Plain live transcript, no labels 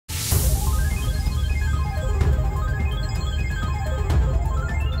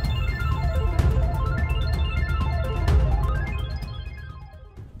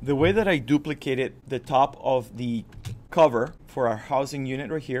The way that I duplicated the top of the cover for our housing unit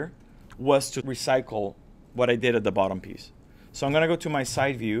right here was to recycle what I did at the bottom piece. So I'm gonna go to my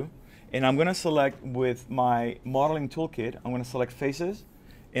side view and I'm gonna select with my modeling toolkit, I'm gonna select faces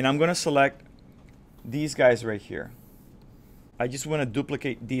and I'm gonna select these guys right here. I just wanna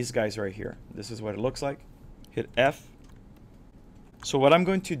duplicate these guys right here. This is what it looks like. Hit F. So what I'm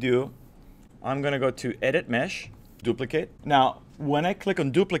going to do, I'm gonna go to Edit Mesh, Duplicate. Now, when I click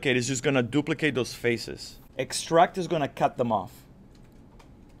on Duplicate, it's just gonna duplicate those faces. Extract is gonna cut them off.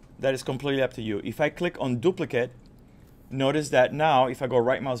 That is completely up to you. If I click on Duplicate, notice that now if I go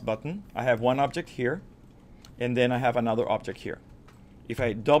right mouse button, I have one object here, and then I have another object here. If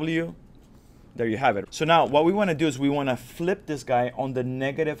I W, there you have it. So now what we wanna do is we wanna flip this guy on the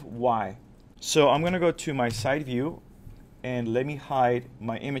negative Y. So I'm gonna go to my side view, and let me hide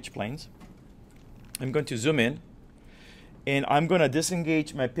my image planes. I'm going to zoom in, and I'm gonna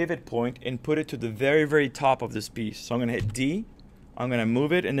disengage my pivot point and put it to the very, very top of this piece. So I'm gonna hit D, I'm gonna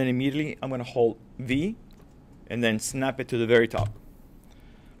move it, and then immediately I'm gonna hold V, and then snap it to the very top.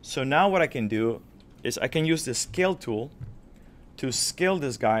 So now what I can do is I can use the scale tool to scale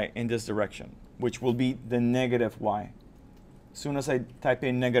this guy in this direction, which will be the negative Y. As soon as I type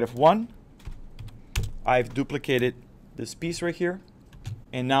in -1, I've duplicated this piece right here,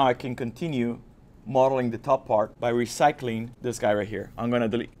 and now I can continue modeling the top part by recycling this guy right here. I'm gonna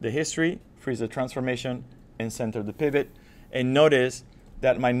delete the history, freeze the transformation, and center the pivot, and notice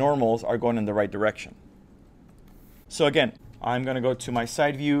that my normals are going in the right direction. So again, I'm gonna go to my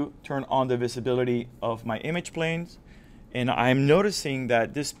side view, turn on the visibility of my image planes, and I'm noticing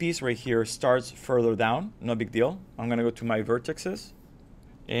that this piece right here starts further down, no big deal. I'm gonna go to my vertices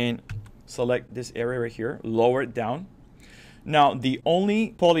and select this area right here, lower it down. Now, the only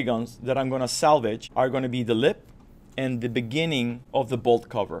polygons that I'm gonna salvage are gonna be the lip and the beginning of the bolt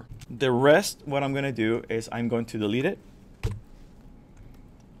cover. The rest, what I'm gonna do is I'm going to delete it.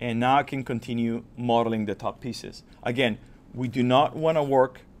 And now I can continue modeling the top pieces. Again, we do not wanna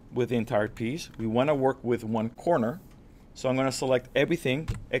work with the entire piece. We wanna work with one corner. So I'm gonna select everything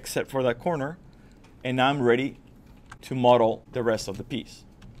except for that corner. And now I'm ready to model the rest of the piece.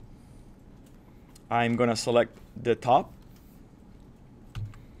 I'm gonna select the top,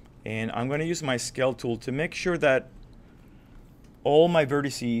 and I'm gonna use my scale tool to make sure that all my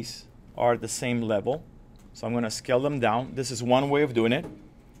vertices are at the same level. So I'm gonna scale them down. This is one way of doing it.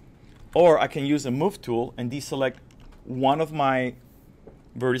 Or I can use the move tool and deselect one of my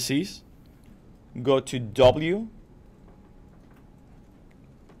vertices, go to W,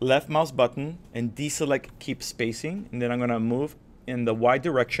 left mouse button, and deselect keep spacing, and then I'm gonna move in the Y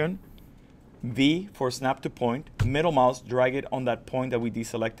direction, V for snap to point, middle mouse, drag it on that point that we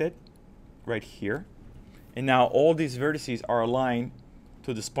deselected, right here. And now all these vertices are aligned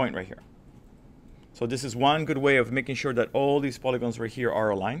to this point right here. So this is one good way of making sure that all these polygons right here are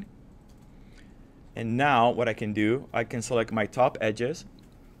aligned. And now what I can do, I can select my top edges.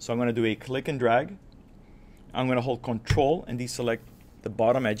 So I'm gonna do a click and drag. I'm gonna hold Control and deselect the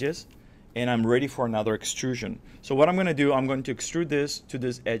bottom edges, and I'm ready for another extrusion. So what I'm gonna do, I'm going to extrude this to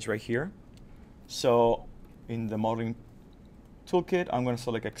this edge right here. So in the modeling toolkit, I'm going to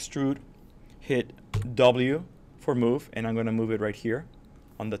select extrude, hit W for move, and I'm going to move it right here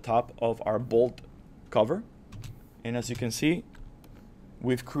on the top of our bolt cover. And as you can see,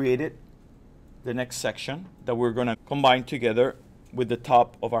 we've created the next section that we're going to combine together with the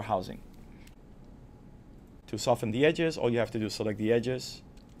top of our housing. To soften the edges, all you have to do is select the edges,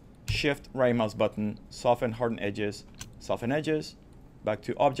 shift right mouse button, soften, harden edges, soften edges, back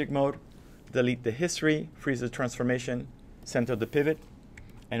to object mode, delete the history, freeze the transformation, center the pivot,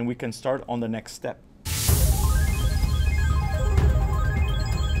 and we can start on the next step.